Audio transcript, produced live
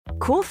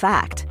Cool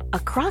fact, a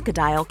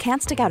crocodile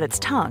can't stick out its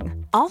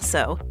tongue.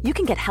 Also, you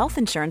can get health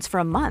insurance for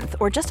a month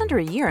or just under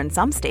a year in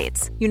some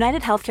states.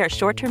 United Healthcare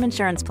short-term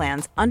insurance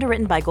plans,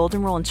 underwritten by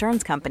Golden Rule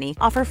Insurance Company,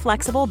 offer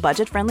flexible,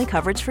 budget-friendly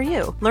coverage for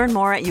you. Learn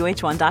more at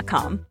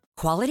uh1.com.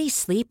 Quality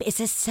sleep is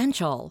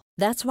essential.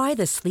 That's why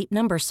the Sleep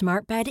Number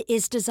Smart Bed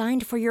is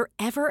designed for your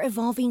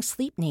ever-evolving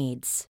sleep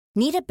needs.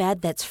 Need a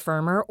bed that's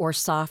firmer or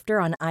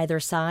softer on either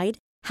side?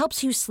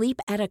 Helps you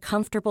sleep at a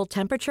comfortable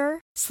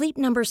temperature? Sleep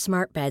Number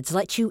Smart Beds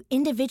let you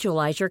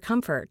individualize your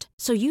comfort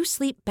so you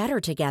sleep better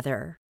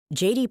together.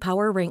 J.D.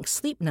 Power ranks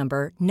Sleep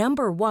Number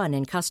number 1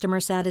 in customer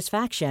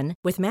satisfaction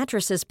with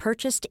mattresses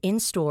purchased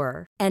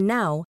in-store. And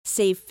now,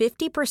 save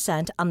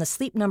 50% on the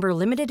Sleep Number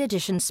Limited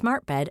Edition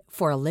Smart Bed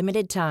for a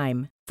limited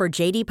time. For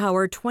J.D.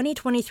 Power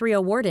 2023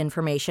 award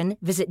information,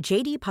 visit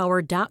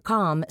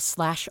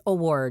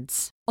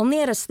jdpower.com/awards. Only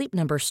at a Sleep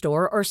Number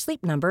store or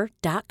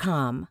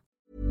sleepnumber.com.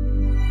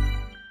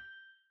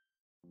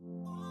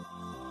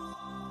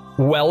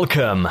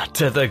 Welcome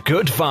to the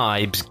Good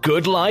Vibes,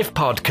 Good Life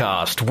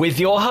podcast with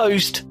your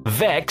host,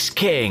 Vex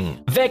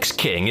King. Vex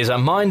King is a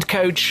mind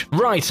coach,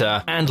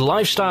 writer, and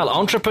lifestyle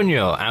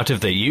entrepreneur out of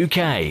the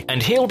UK,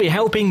 and he'll be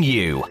helping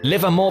you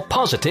live a more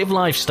positive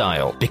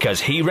lifestyle because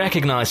he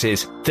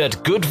recognizes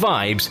that good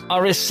vibes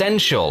are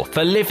essential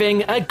for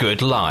living a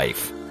good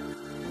life.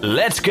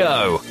 Let's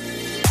go!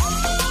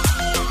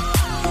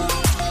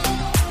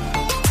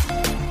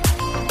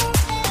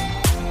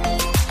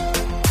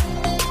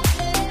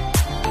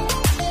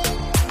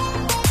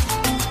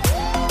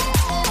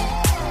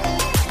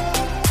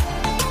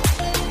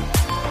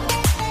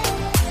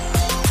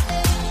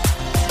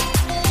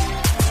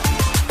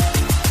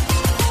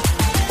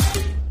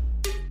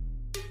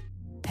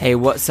 Hey,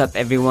 what's up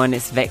everyone,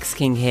 it's Vex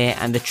King here,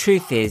 and the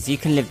truth is you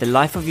can live the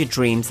life of your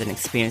dreams and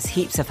experience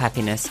heaps of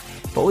happiness,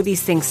 but all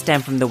these things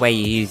stem from the way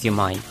you use your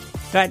mind.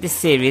 Throughout this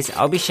series,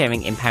 I'll be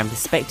sharing empowering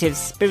perspectives,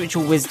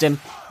 spiritual wisdom,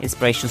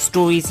 inspirational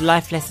stories,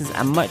 life lessons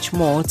and much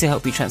more to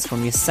help you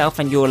transform yourself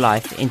and your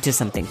life into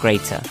something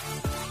greater.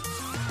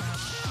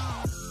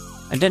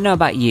 I don't know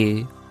about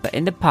you, but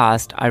in the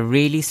past I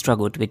really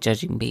struggled with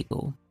judging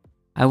people.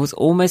 I was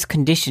almost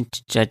conditioned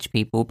to judge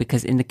people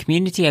because in the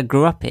community I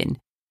grew up in,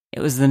 it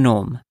was the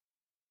norm.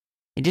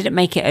 It didn't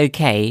make it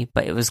okay,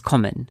 but it was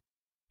common.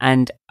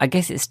 And I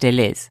guess it still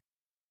is.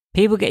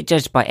 People get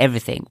judged by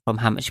everything from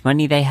how much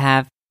money they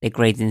have, their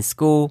grades in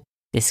school,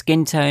 their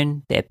skin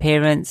tone, their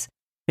appearance,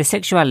 their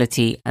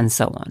sexuality, and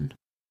so on.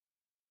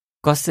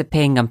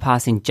 Gossiping and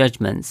passing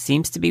judgments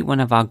seems to be one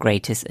of our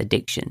greatest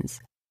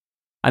addictions.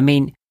 I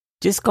mean,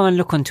 just go and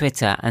look on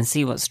Twitter and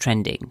see what's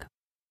trending.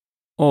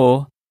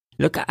 Or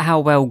look at how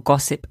well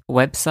gossip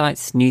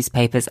websites,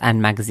 newspapers,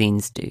 and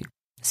magazines do.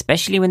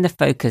 Especially when the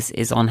focus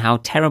is on how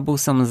terrible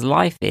someone's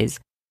life is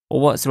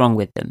or what's wrong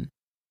with them.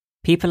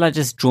 People are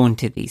just drawn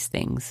to these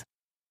things.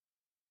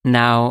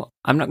 Now,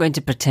 I'm not going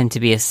to pretend to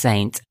be a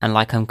saint and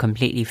like I'm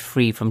completely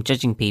free from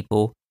judging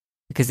people,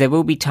 because there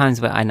will be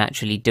times where I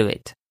naturally do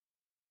it.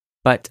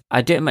 But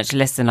I do it much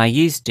less than I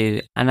used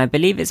to, and I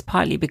believe it's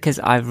partly because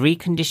I've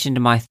reconditioned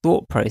my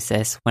thought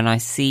process when I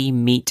see,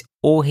 meet,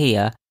 or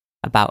hear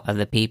about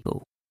other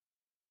people.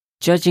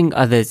 Judging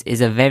others is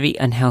a very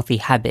unhealthy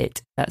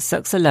habit that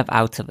sucks the love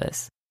out of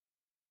us.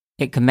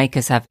 It can make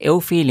us have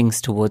ill feelings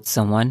towards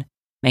someone,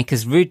 make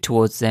us rude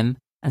towards them,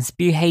 and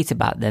spew hate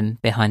about them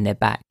behind their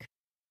back.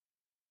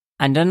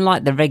 And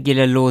unlike the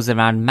regular laws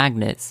around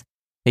magnets,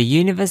 the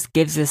universe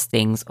gives us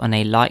things on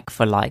a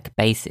like-for-like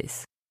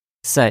basis.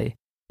 So,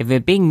 if we're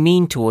being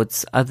mean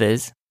towards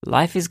others,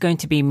 life is going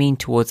to be mean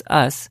towards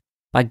us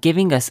by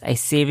giving us a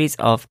series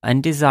of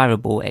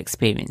undesirable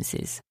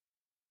experiences.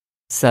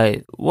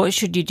 So, what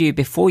should you do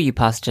before you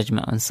pass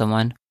judgment on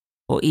someone,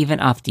 or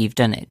even after you've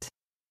done it?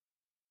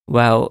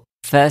 Well,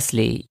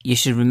 firstly, you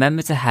should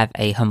remember to have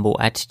a humble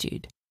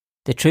attitude.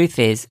 The truth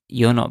is,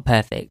 you're not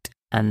perfect,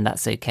 and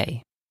that's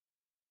okay.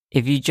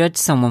 If you judge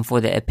someone for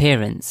their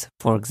appearance,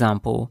 for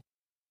example,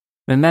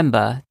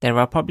 remember there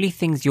are probably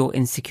things you're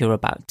insecure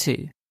about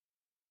too.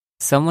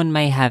 Someone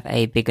may have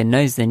a bigger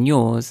nose than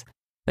yours,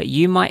 but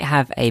you might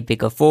have a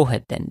bigger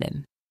forehead than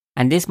them,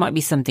 and this might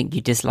be something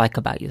you dislike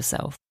about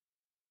yourself.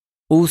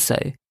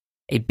 Also,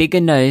 a bigger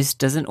nose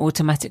doesn't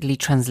automatically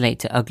translate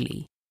to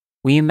ugly.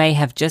 We may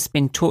have just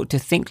been taught to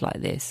think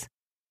like this.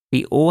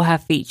 We all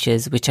have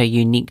features which are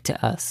unique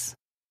to us.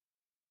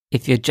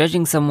 If you're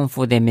judging someone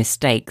for their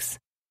mistakes,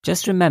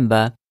 just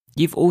remember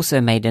you've also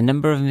made a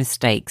number of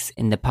mistakes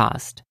in the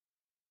past.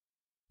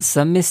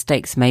 Some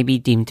mistakes may be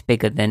deemed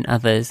bigger than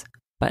others,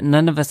 but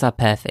none of us are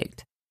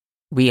perfect.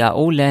 We are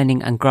all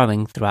learning and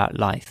growing throughout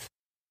life.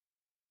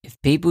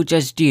 If people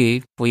judged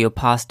you for your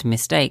past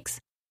mistakes,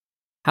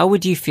 how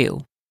would you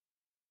feel?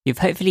 You've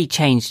hopefully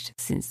changed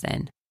since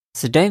then,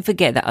 so don't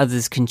forget that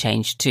others can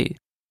change too.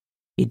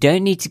 You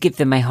don't need to give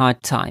them a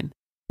hard time.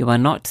 You are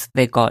not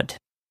their God.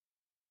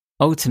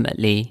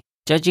 Ultimately,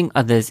 judging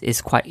others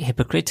is quite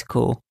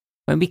hypocritical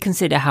when we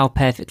consider how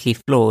perfectly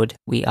flawed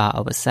we are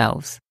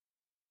ourselves.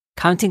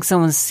 Counting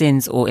someone's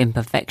sins or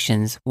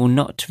imperfections will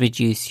not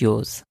reduce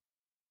yours.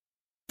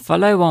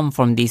 Follow on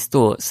from these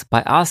thoughts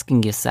by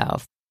asking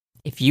yourself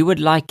if you would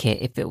like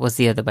it if it was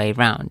the other way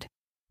round,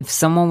 if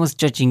someone was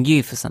judging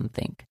you for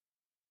something.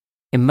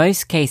 In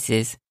most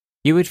cases,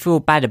 you would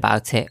feel bad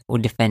about it or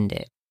defend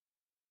it.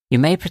 You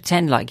may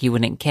pretend like you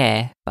wouldn't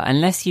care, but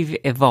unless you've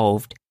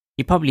evolved,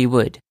 you probably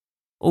would.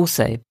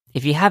 Also,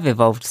 if you have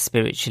evolved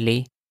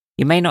spiritually,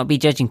 you may not be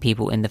judging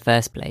people in the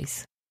first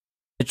place.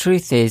 The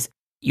truth is,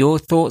 your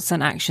thoughts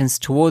and actions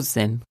towards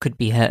them could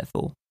be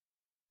hurtful.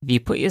 If you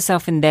put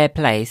yourself in their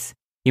place,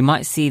 you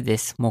might see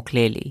this more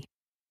clearly.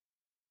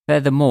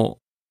 Furthermore,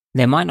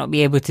 they might not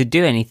be able to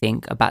do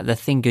anything about the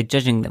thing you're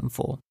judging them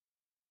for.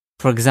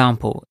 For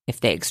example, if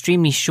they're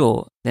extremely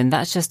short, then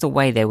that's just the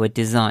way they were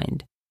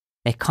designed.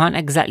 They can't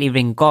exactly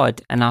ring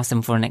God and ask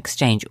them for an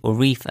exchange or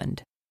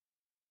refund.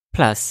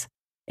 Plus,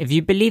 if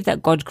you believe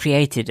that God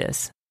created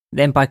us,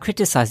 then by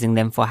criticizing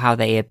them for how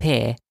they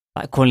appear,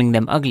 like calling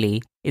them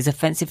ugly, is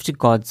offensive to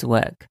God's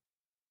work.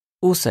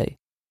 Also,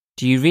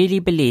 do you really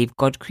believe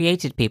God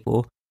created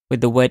people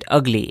with the word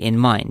ugly in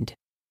mind?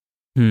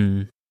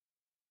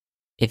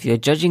 If you're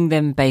judging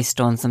them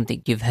based on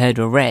something you've heard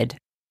or read,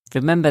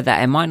 remember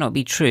that it might not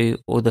be true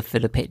or the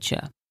fuller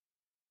picture.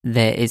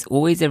 There is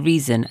always a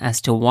reason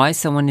as to why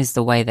someone is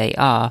the way they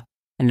are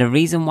and a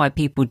reason why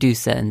people do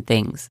certain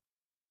things.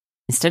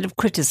 Instead of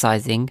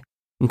criticizing,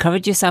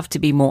 encourage yourself to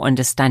be more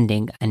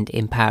understanding and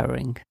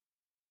empowering.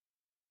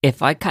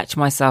 If I catch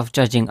myself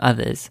judging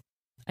others,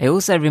 I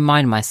also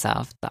remind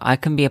myself that I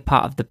can be a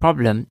part of the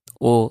problem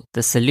or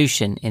the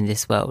solution in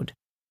this world.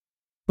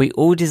 We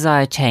all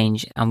desire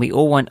change and we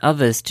all want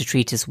others to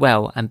treat us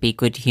well and be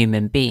good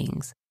human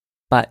beings.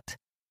 But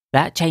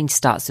that change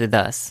starts with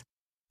us.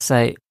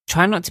 So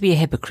try not to be a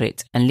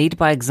hypocrite and lead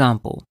by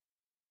example.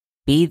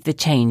 Be the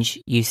change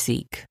you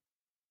seek.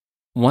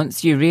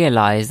 Once you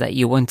realize that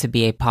you want to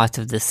be a part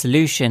of the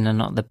solution and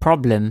not the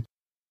problem,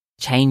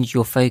 change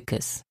your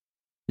focus.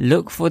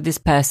 Look for this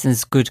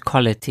person's good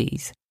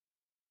qualities,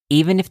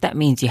 even if that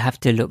means you have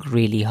to look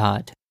really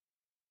hard.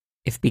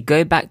 If we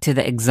go back to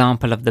the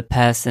example of the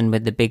person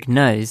with the big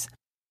nose,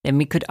 then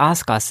we could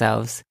ask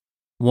ourselves,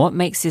 what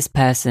makes this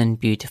person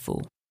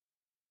beautiful?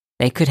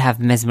 They could have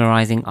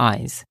mesmerizing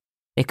eyes.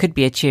 They could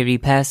be a cheery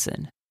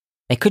person.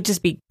 They could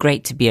just be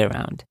great to be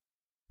around.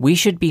 We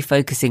should be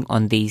focusing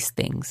on these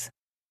things.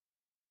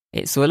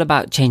 It's all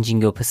about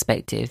changing your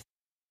perspective,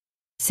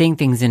 seeing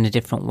things in a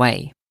different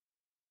way.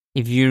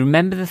 If you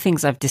remember the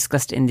things I've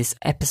discussed in this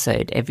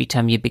episode every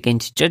time you begin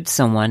to judge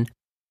someone,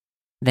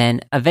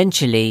 then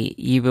eventually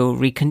you will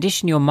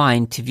recondition your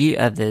mind to view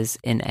others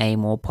in a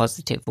more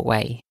positive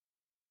way.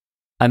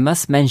 I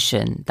must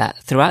mention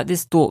that throughout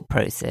this thought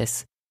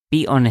process,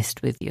 be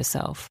honest with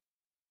yourself.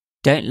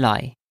 Don't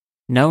lie.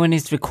 No one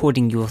is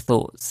recording your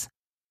thoughts.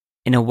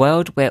 In a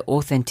world where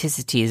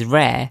authenticity is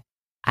rare,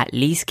 at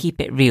least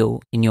keep it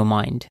real in your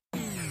mind.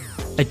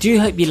 I do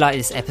hope you like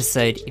this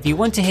episode. If you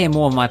want to hear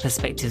more of my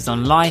perspectives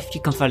on life,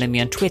 you can follow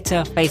me on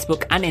Twitter,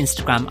 Facebook and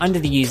Instagram under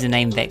the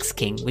username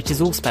VexKing, which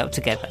is all spelled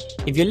together.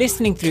 If you're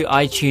listening through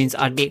iTunes,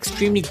 I'd be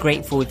extremely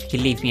grateful if you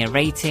could leave me a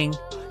rating.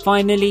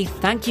 Finally,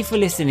 thank you for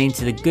listening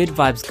to the Good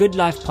Vibes Good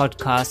Life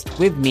podcast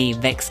with me,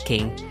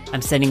 VexKing.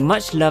 I'm sending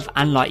much love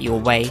and light your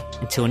way.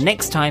 Until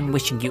next time,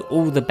 wishing you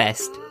all the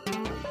best.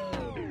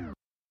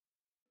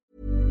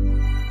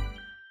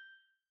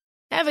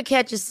 Ever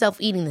catch yourself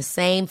eating the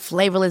same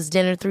flavorless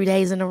dinner 3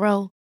 days in a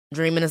row?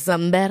 Dreaming of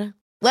something better?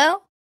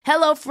 Well,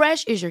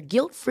 HelloFresh is your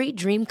guilt-free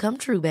dream come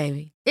true,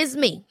 baby. It's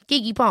me,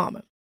 Keke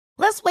Palmer.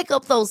 Let's wake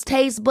up those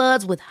taste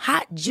buds with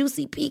hot,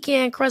 juicy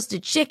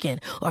pecan-crusted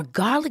chicken or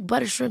garlic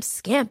butter shrimp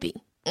scampi.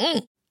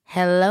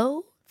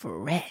 Hello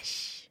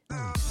Fresh.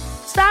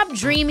 Stop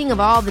dreaming of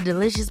all the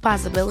delicious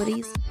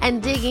possibilities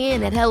and dig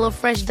in at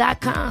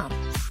HelloFresh.com.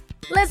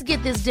 Let's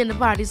get this dinner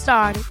party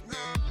started.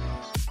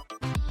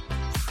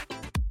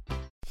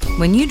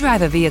 When you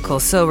drive a vehicle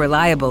so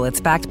reliable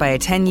it's backed by a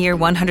 10-year,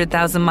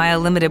 100,000-mile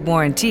limited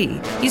warranty,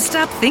 you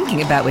stop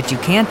thinking about what you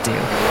can't do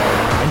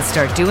and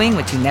start doing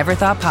what you never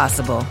thought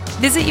possible.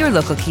 Visit your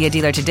local Kia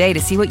dealer today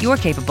to see what you're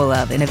capable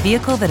of in a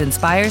vehicle that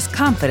inspires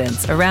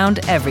confidence around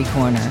every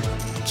corner.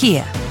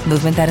 Kia,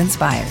 movement that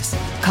inspires.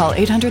 Call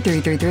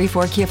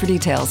 800-333-4KIA for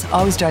details.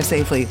 Always drive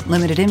safely.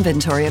 Limited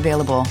inventory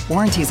available.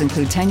 Warranties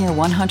include 10-year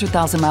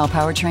 100,000-mile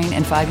powertrain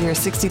and 5-year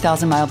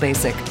 60,000-mile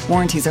basic.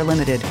 Warranties are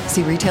limited.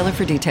 See retailer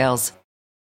for details.